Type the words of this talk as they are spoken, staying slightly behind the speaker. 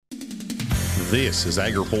This is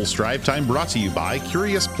AgriPulse Drive Time, brought to you by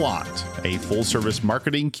Curious Plot, a full-service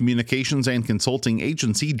marketing, communications, and consulting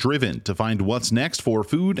agency driven to find what's next for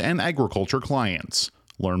food and agriculture clients.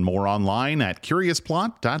 Learn more online at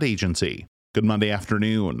curiousplot.agency. Good Monday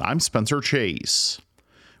afternoon. I'm Spencer Chase.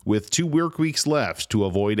 With 2 work weeks left to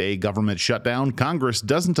avoid a government shutdown, Congress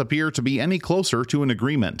doesn't appear to be any closer to an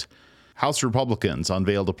agreement. House Republicans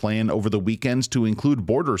unveiled a plan over the weekend to include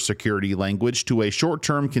border security language to a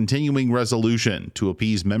short-term continuing resolution to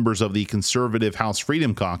appease members of the conservative House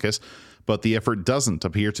Freedom Caucus, but the effort doesn't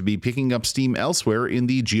appear to be picking up steam elsewhere in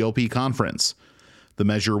the GOP conference. The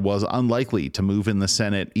measure was unlikely to move in the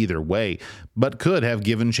Senate either way, but could have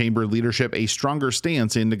given chamber leadership a stronger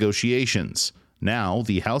stance in negotiations. Now,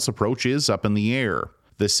 the House approach is up in the air.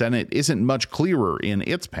 The Senate isn't much clearer in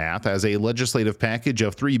its path as a legislative package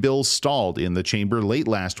of 3 bills stalled in the chamber late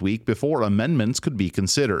last week before amendments could be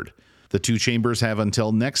considered. The 2 chambers have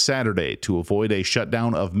until next Saturday to avoid a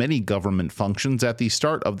shutdown of many government functions at the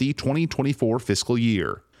start of the 2024 fiscal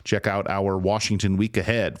year. Check out our Washington Week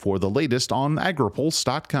Ahead for the latest on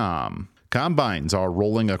agripulse.com. Combines are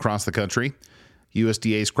rolling across the country.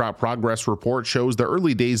 USDA's crop progress report shows the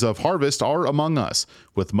early days of harvest are among us,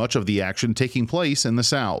 with much of the action taking place in the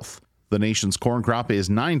South. The nation's corn crop is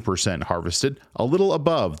 9% harvested, a little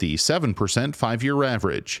above the 7% 5-year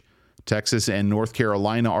average. Texas and North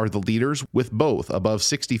Carolina are the leaders, with both above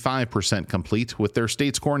 65% complete with their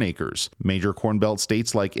state's corn acres. Major Corn Belt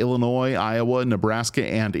states like Illinois, Iowa, Nebraska,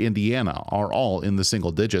 and Indiana are all in the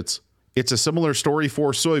single digits. It's a similar story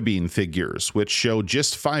for soybean figures, which show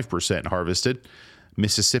just 5% harvested.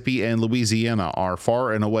 Mississippi and Louisiana are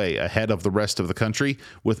far and away ahead of the rest of the country,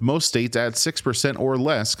 with most states at 6% or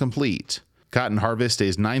less complete. Cotton harvest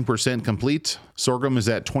is 9% complete, sorghum is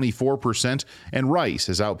at 24%, and rice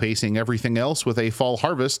is outpacing everything else with a fall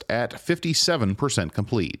harvest at 57%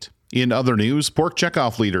 complete. In other news, pork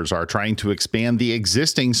checkoff leaders are trying to expand the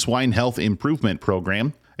existing swine health improvement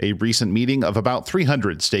program. A recent meeting of about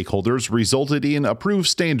 300 stakeholders resulted in approved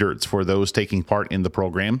standards for those taking part in the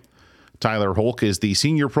program. Tyler Holk is the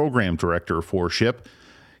Senior Program Director for SHIP.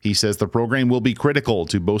 He says the program will be critical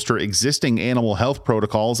to bolster existing animal health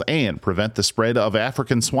protocols and prevent the spread of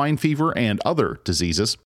African swine fever and other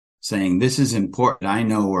diseases. Saying this is important. I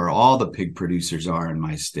know where all the pig producers are in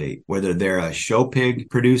my state, whether they're a show pig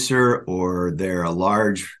producer or they're a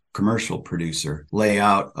large commercial producer. Lay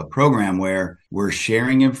out a program where we're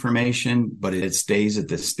sharing information, but it stays at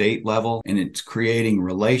the state level, and it's creating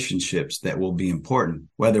relationships that will be important,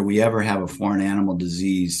 whether we ever have a foreign animal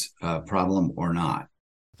disease problem or not.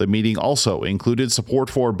 The meeting also included support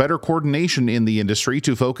for better coordination in the industry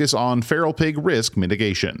to focus on feral pig risk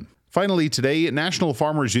mitigation. Finally today, National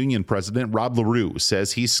Farmers Union President Rob LaRue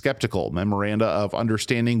says he's skeptical memoranda of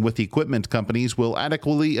understanding with equipment companies will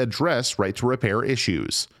adequately address right-to-repair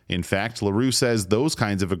issues. In fact, LaRue says those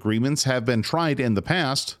kinds of agreements have been tried in the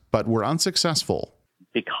past, but were unsuccessful.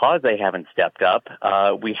 Because they haven't stepped up,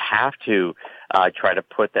 we have to try to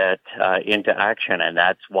put that into action, and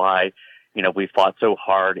that's why we fought so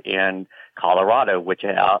hard in Colorado,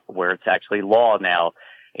 where it's actually law now.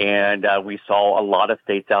 And we saw a lot of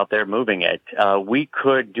states out there moving it. We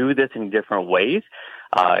could do this in different ways.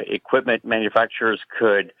 Equipment manufacturers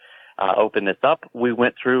could open this up. We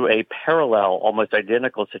went through a parallel, almost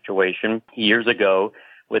identical situation years ago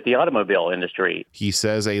with the automobile industry. He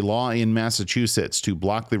says a law in Massachusetts to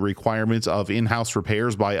block the requirements of in-house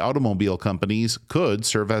repairs by automobile companies could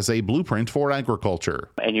serve as a blueprint for agriculture.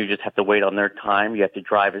 And you just have to wait on their time. You have to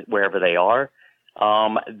drive it wherever they are.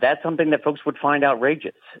 That's something that folks would find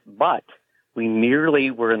outrageous. But we nearly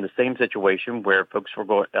were in the same situation where folks were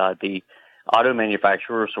the auto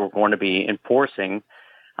manufacturers were going to be enforcing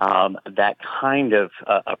that kind of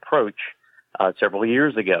approach several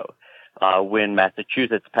years ago. When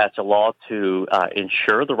Massachusetts passed a law to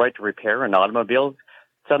ensure the right to repair in automobiles,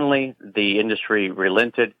 suddenly the industry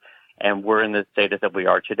relented, and we're in the status that we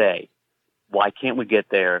are today. Why can't we get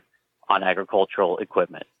there on agricultural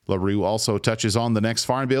equipment? LaRue also touches on the next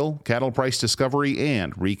farm bill, cattle price discovery,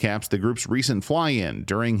 and recaps the group's recent fly-in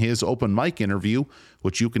during his open mic interview,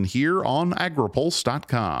 which you can hear on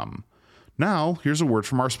agripulse.com. Now, here's a word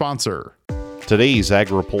from our sponsor. Today's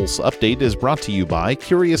AgriPulse update is brought to you by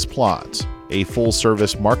Curious Plot, a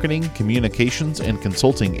full-service marketing, communications, and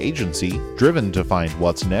consulting agency driven to find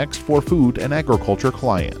what's next for food and agriculture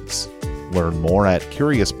clients. Learn more at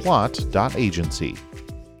curiousplot.agency.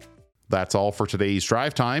 That's all for today's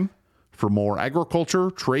Drive Time. For more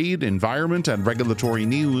agriculture, trade, environment, and regulatory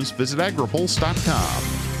news, visit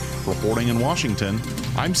agripulse.com. Reporting in Washington,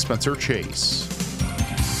 I'm Spencer Chase.